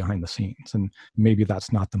automatically behind the scenes. And maybe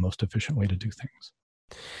that's not the most efficient way to do things.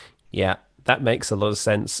 Yeah, that makes a lot of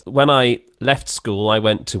sense. When I left school, I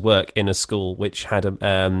went to work in a school which had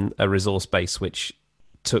a resource base which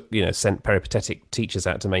sent peripatetic teachers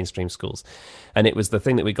out to mainstream schools. And it was the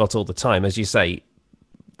thing that we got all the time. As you say,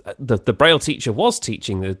 the Braille teacher was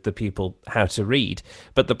teaching the pupil how to read,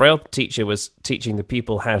 but the Braille teacher was teaching the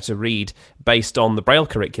pupil how to read based on the Braille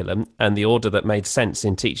curriculum and the order that made sense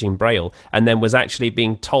in teaching Braille, and then was actually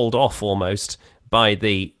being told off almost by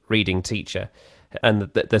the reading teacher.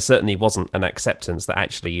 And there certainly wasn't an acceptance that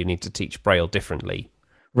actually you need to teach Braille differently.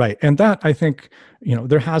 Right. And that, I think,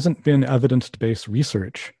 there hasn't been evidence-based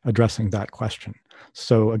research addressing that question.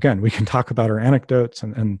 So again, we can talk about our anecdotes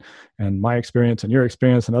and my experience and your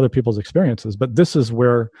experience and other people's experiences, but this is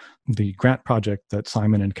where the grant project that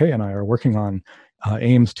Simon and Kay and I are working on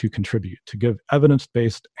aims to contribute, to give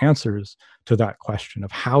evidence-based answers to that question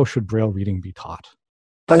of how should Braille reading be taught.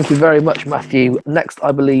 Thank you very much, Matthew. Next,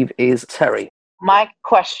 I believe, is Terry. My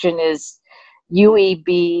question is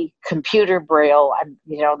UEB computer Braille.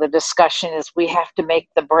 The discussion is we have to make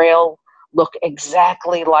the Braille look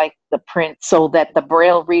exactly like the print so that the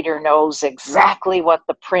Braille reader knows exactly what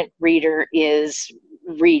the print reader is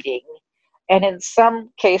reading. And in some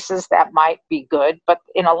cases that might be good, but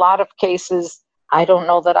in a lot of cases, I don't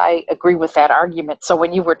know that I agree with that argument. So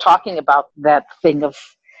when you were talking about that thing of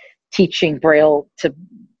teaching Braille to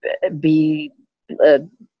be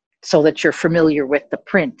so that you're familiar with the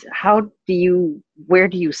print, where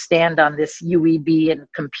do you stand on this UEB and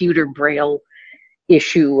computer Braille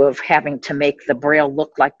issue of having to make the braille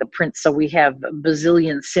look like the print. So we have a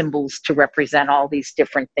bazillion symbols to represent all these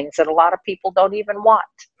different things that a lot of people don't even want.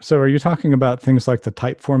 So are you talking about things like the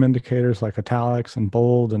type form indicators like italics and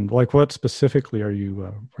bold, and like what specifically are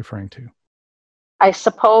you referring to? I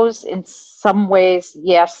suppose in some ways,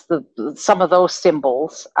 yes, some of those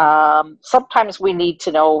symbols. Sometimes we need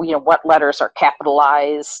to know, what letters are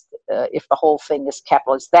capitalized, if the whole thing is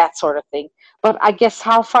capitalized, that sort of thing. But I guess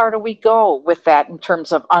how far do we go with that in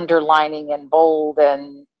terms of underlining and bold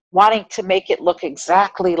and wanting to make it look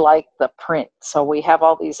exactly like the print? So we have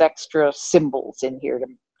all these extra symbols in here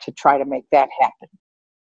to try to make that happen.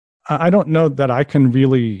 I don't know that I can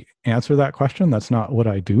really answer that question. That's not what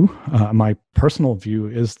I do. My personal view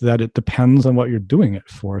is that it depends on what you're doing it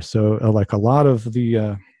for. So like a lot of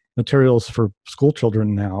the materials for school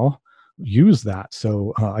children now use that.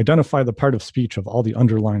 So identify the part of speech of all the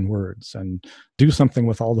underlined words and do something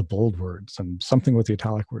with all the bold words and something with the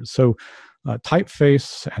italic words. So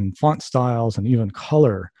typeface and font styles and even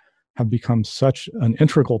color have become such an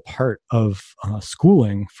integral part of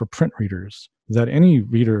schooling for print readers that any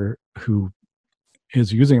reader who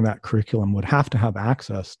is using that curriculum would have to have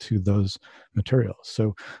access to those materials.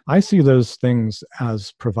 So I see those things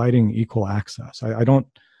as providing equal access. I don't,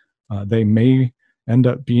 they may end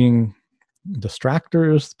up being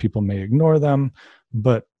distractors, people may ignore them,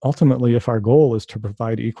 but ultimately if our goal is to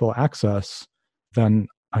provide equal access, then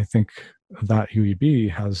I think that UEB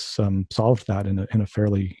has solved that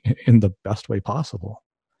in the best way possible.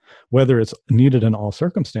 Whether it's needed in all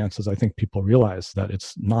circumstances, I think people realize that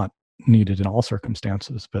it's not needed in all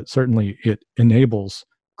circumstances, but certainly it enables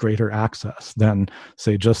greater access than,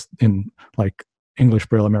 say, just in like English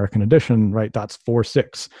Braille American Edition, right? Dots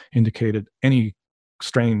 4-6 indicated any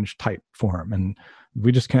strange type form. And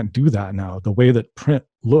we just can't do that now. The way that print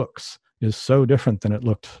looks is so different than it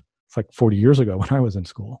looked like 40 years ago when I was in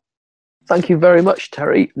school. Thank you very much,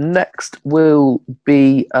 Terry. Next will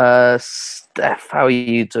be Steph. How are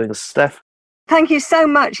you doing, Steph? Thank you so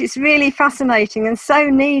much. It's really fascinating and so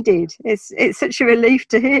needed. It's such a relief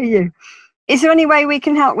to hear you. Is there any way we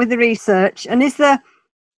can help with the research? And has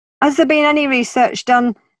there been any research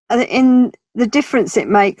done in the difference it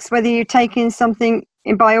makes, whether you take in something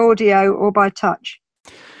by audio or by touch?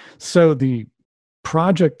 So the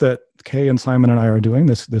project that Kay and Simon and I are doing,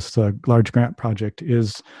 this large grant project,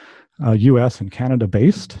 is US and Canada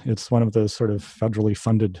based. It's one of those sort of federally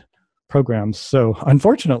funded programs. So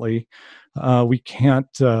unfortunately, we can't,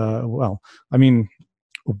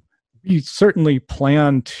 we certainly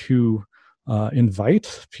plan to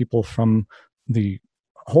invite people from the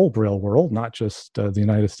whole Braille world, not just the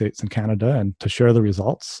United States and Canada, and to share the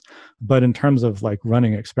results. But in terms of like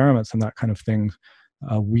running experiments and that kind of thing,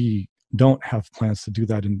 we don't have plans to do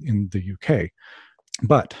that in the UK.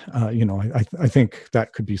 But, I think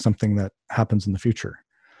that could be something that happens in the future.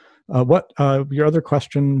 What your other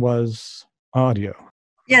question was audio.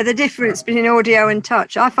 Yeah, the difference between audio and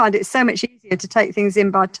touch. I find it so much easier to take things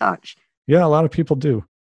in by touch. Yeah, a lot of people do.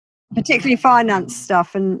 Particularly finance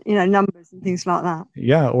stuff and, numbers and things like that.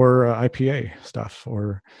 Yeah, or IPA stuff,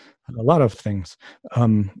 or a lot of things.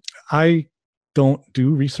 I don't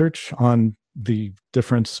do research on the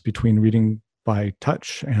difference between reading by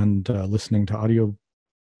touch and listening to audio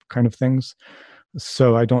kind of things.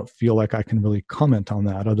 So I don't feel like I can really comment on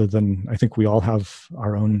that, other than I think we all have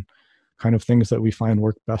our own kind of things that we find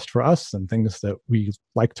work best for us, and things that we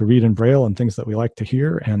like to read in Braille, and things that we like to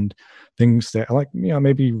hear, and things that like,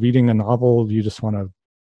 maybe reading a novel, you just want to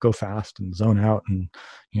go fast and zone out and,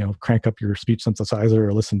 crank up your speech synthesizer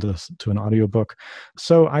or listen to an audiobook.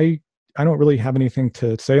 So I don't really have anything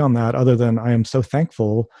to say on that, other than I am so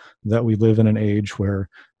thankful that we live in an age where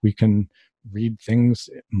we can read things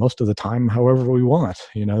most of the time however we want.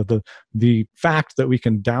 The fact that we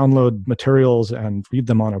can download materials and read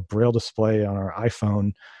them on a Braille display on our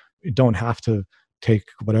iPhone, you don't have to take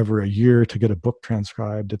whatever a year to get a book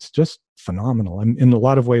transcribed. It's just phenomenal. And in a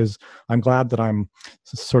lot of ways, I'm glad that I'm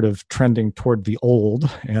sort of trending toward the old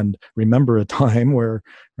and remember a time where,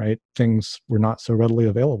 right, things were not so readily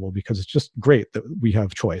available, because it's just great that we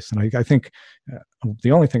have choice. And I think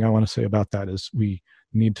the only thing I want to say about that is we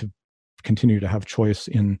need to continue to have choice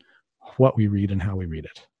in what we read and how we read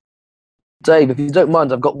it. Dave, if you don't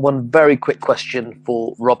mind, I've got one very quick question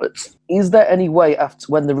for Robert. Is there any way, after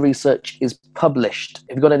when the research is published,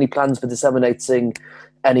 have you got any plans for disseminating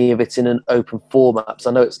any of it in an open format? Because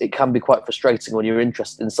I know it can be quite frustrating when you're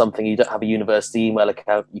interested in something, you don't have a university email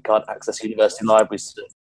account, you can't access university libraries.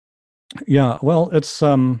 Yeah, well, it's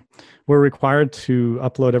we're required to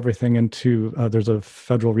upload everything into there's a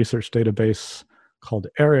federal research database called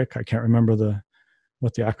ERIC. I can't remember the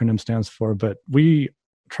what the acronym stands for, but we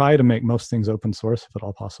try to make most things open source if at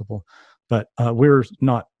all possible. But we're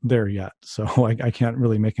not there yet, so I can't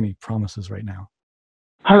really make any promises right now.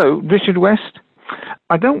 Hello, Richard West.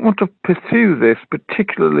 I don't want to pursue this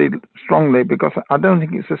particularly strongly because I don't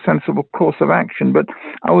think it's a sensible course of action, but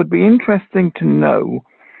I would be interested to know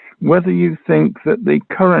whether you think that the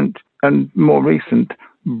current and more recent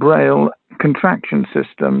Braille contraction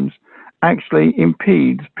systems actually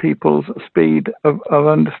impedes people's speed of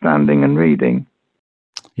understanding and reading.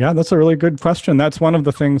 Yeah, that's a really good question. That's one of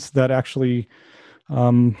the things that actually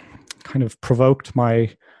kind of provoked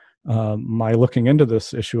my looking into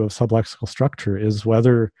this issue of sublexical structure, is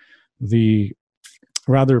whether the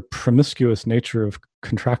rather promiscuous nature of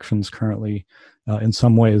contractions currently in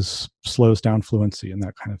some ways slows down fluency and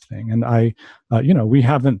that kind of thing. And we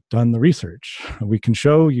haven't done the research. We can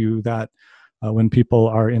show you that when people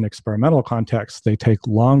are in experimental contexts, they take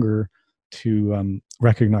longer to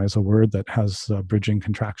recognize a word that has bridging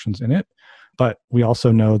contractions in it. But we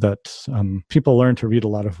also know that people learn to read a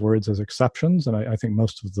lot of words as exceptions, and I think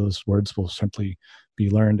most of those words will simply be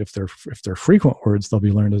learned. If they're frequent words, they'll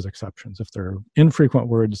be learned as exceptions. If they're infrequent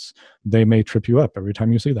words, they may trip you up every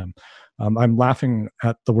time you see them. I'm laughing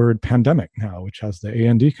at the word pandemic now, which has the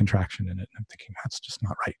AND contraction in it. I'm thinking that's just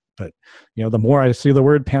not right. But the more I see the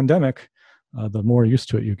word pandemic, the more used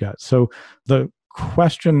to it you get. So the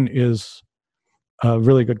question is a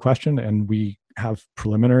really good question, and we have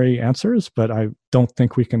preliminary answers, but I don't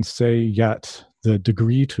think we can say yet the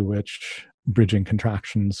degree to which bridging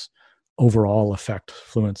contractions overall affect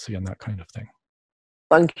fluency and that kind of thing.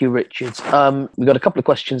 Thank you, Richard. We've got a couple of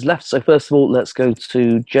questions left. So first of all, let's go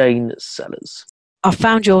to Jane Sellers. I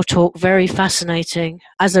found your talk very fascinating.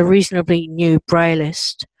 As a reasonably new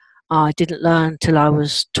Brailleist, I didn't learn till I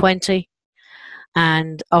was 20,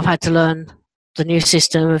 and I've had to learn the new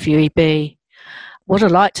system of UEB. What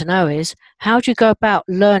I'd like to know is, how do you go about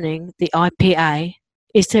learning the IPA?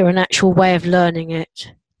 Is there an actual way of learning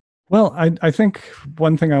it? Well, I think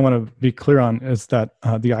one thing I want to be clear on is that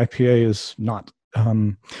the IPA is not,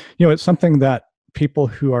 it's something that people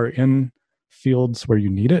who are in fields where you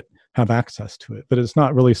need it have access to it. But it's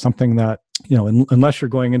not really something that, unless you're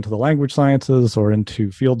going into the language sciences or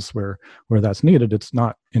into fields where that's needed, it's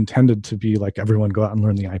not intended to be like everyone go out and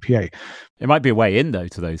learn the IPA. It might be a way in, though,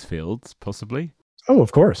 to those fields, possibly. Oh,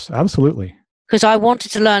 of course. Absolutely. Because I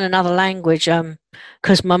wanted to learn another language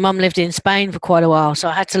because my mum lived in Spain for quite a while. So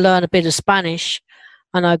I had to learn a bit of Spanish.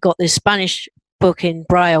 And I got this Spanish book in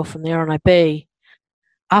Braille from the RNIB.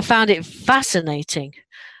 I found it fascinating.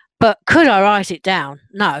 But could I write it down?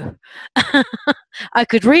 No. I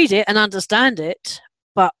could read it and understand it,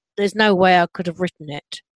 but there's no way I could have written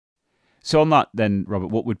it. So on that then, Robert,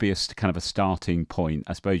 what would be a kind of a starting point?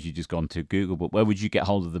 I suppose you've just gone to Google, but where would you get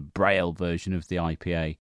hold of the Braille version of the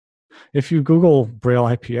IPA? If you Google Braille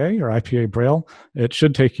IPA or IPA Braille, it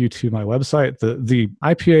should take you to my website. The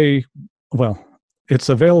IPA, well, it's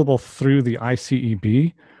available through the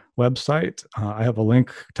ICEB website. I have a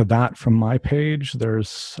link to that from my page.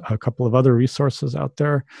 There's a couple of other resources out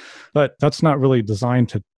there, but that's not really designed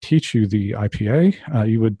to teach you the IPA.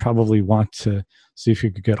 You would probably want to see if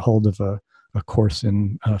you could get hold of a course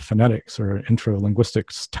in phonetics or an intro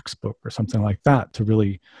linguistics textbook or something like that to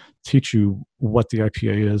really teach you what the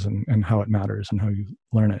IPA is and how it matters and how you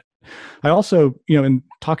learn it. I also, in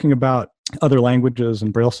talking about other languages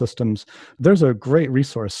and Braille systems, there's a great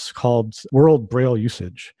resource called World Braille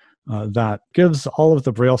Usage that gives all of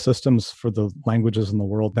the Braille systems for the languages in the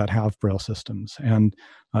world that have Braille systems. And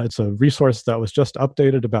it's a resource that was just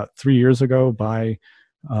updated about 3 years ago by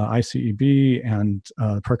ICEB and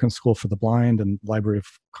Perkins School for the Blind and Library of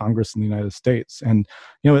Congress in the United States. And,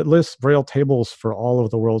 it lists Braille tables for all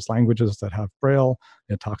of the world's languages that have Braille.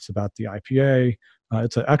 It talks about the IPA.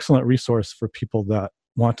 It's an excellent resource for people that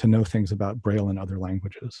want to know things about Braille in other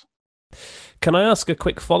languages. Can I ask a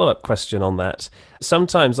quick follow-up question on that?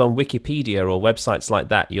 Sometimes on Wikipedia or websites like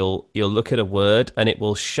that, you'll look at a word and it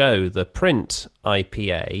will show the print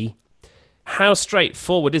IPA. How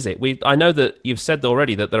straightforward is it? I know that you've said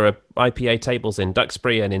already that there are IPA tables in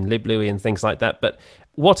Duxbury and in LibLouis and things like that, but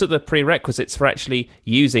what are the prerequisites for actually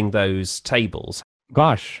using those tables?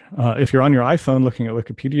 Gosh, if you're on your iPhone looking at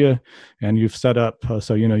Wikipedia and you've set up,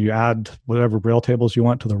 you add whatever Braille tables you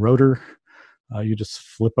want to the rotor, you just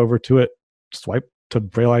flip over to it, swipe to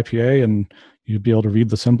Braille IPA, and you'd be able to read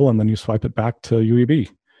the symbol, and then you swipe it back to UEB.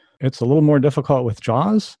 It's a little more difficult with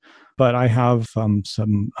JAWS, but I have some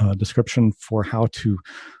description for how to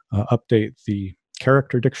update the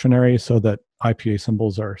character dictionary so that IPA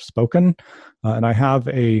symbols are spoken. And I have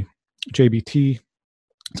a JBT,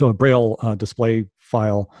 so a Braille display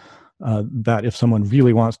file that if someone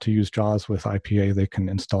really wants to use JAWS with IPA, they can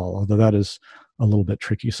install, although that is a little bit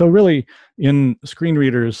tricky. So really, in screen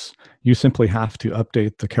readers, you simply have to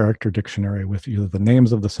update the character dictionary with either the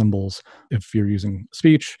names of the symbols if you're using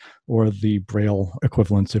speech, or the Braille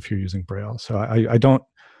equivalents if you're using Braille. So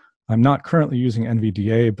I'm not currently using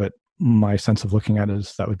NVDA, but my sense of looking at it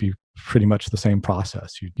is that would be pretty much the same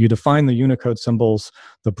process. You define the Unicode symbols,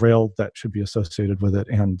 the Braille that should be associated with it,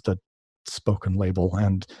 and the spoken label.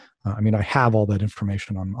 And I have all that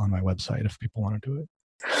information on my website if people want to do it.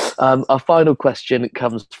 Our final question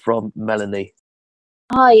comes from Melanie.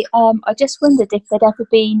 Hi, I just wondered if there'd ever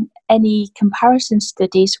been any comparison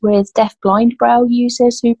studies with deaf-blind Braille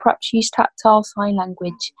users who perhaps use tactile sign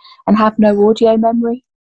language and have no audio memory.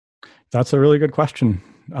 That's a really good question.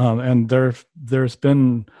 And there's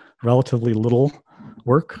been relatively little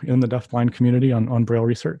work in the deaf-blind community on Braille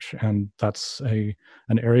research, and that's an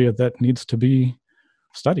area that needs to be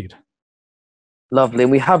studied. Lovely.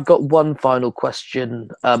 And we have got one final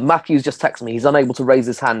question. Matthew's just texted me. He's unable to raise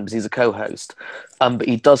his hand because he's a co-host, but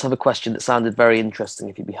he does have a question that sounded very interesting,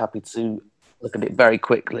 if you'd be happy to look at it very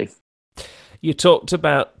quickly. You talked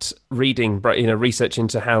about reading, research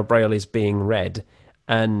into how Braille is being read,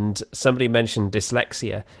 and somebody mentioned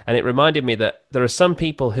dyslexia, and it reminded me that there are some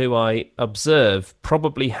people who I observe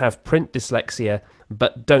probably have print dyslexia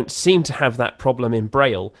but don't seem to have that problem in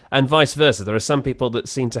Braille, and vice versa. There are some people that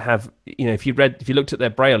seem to have, if you looked at their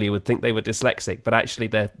Braille, you would think they were dyslexic, but actually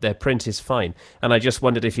their print is fine. And I just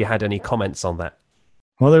wondered if you had any comments on that.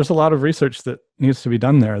 Well, there's a lot of research that needs to be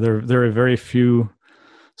done there. There are very few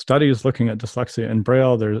studies looking at dyslexia in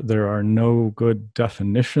Braille. There are no good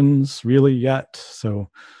definitions really yet. So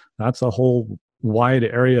that's a whole wide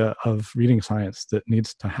area of reading science that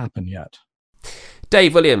needs to happen yet.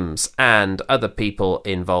 Dave Williams and other people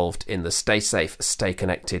involved in the Stay Safe, Stay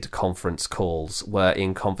Connected conference calls were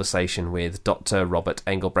in conversation with Dr. Robert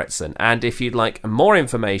Englebretson. And if you'd like more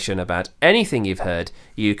information about anything you've heard,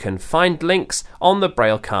 you can find links on the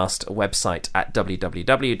Braillecast website at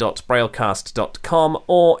www.braillecast.com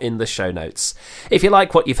or in the show notes. If you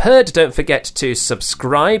like what you've heard, don't forget to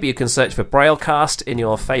subscribe. You can search for Braillecast in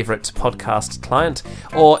your favourite podcast client.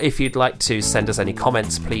 Or if you'd like to send us any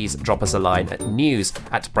comments, please drop us a line at news@braillecast.com.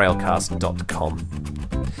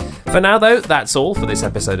 For now, though, that's all for this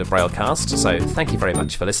episode of Braillecast, so thank you very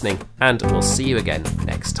much for listening, and we'll see you again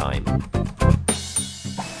next time.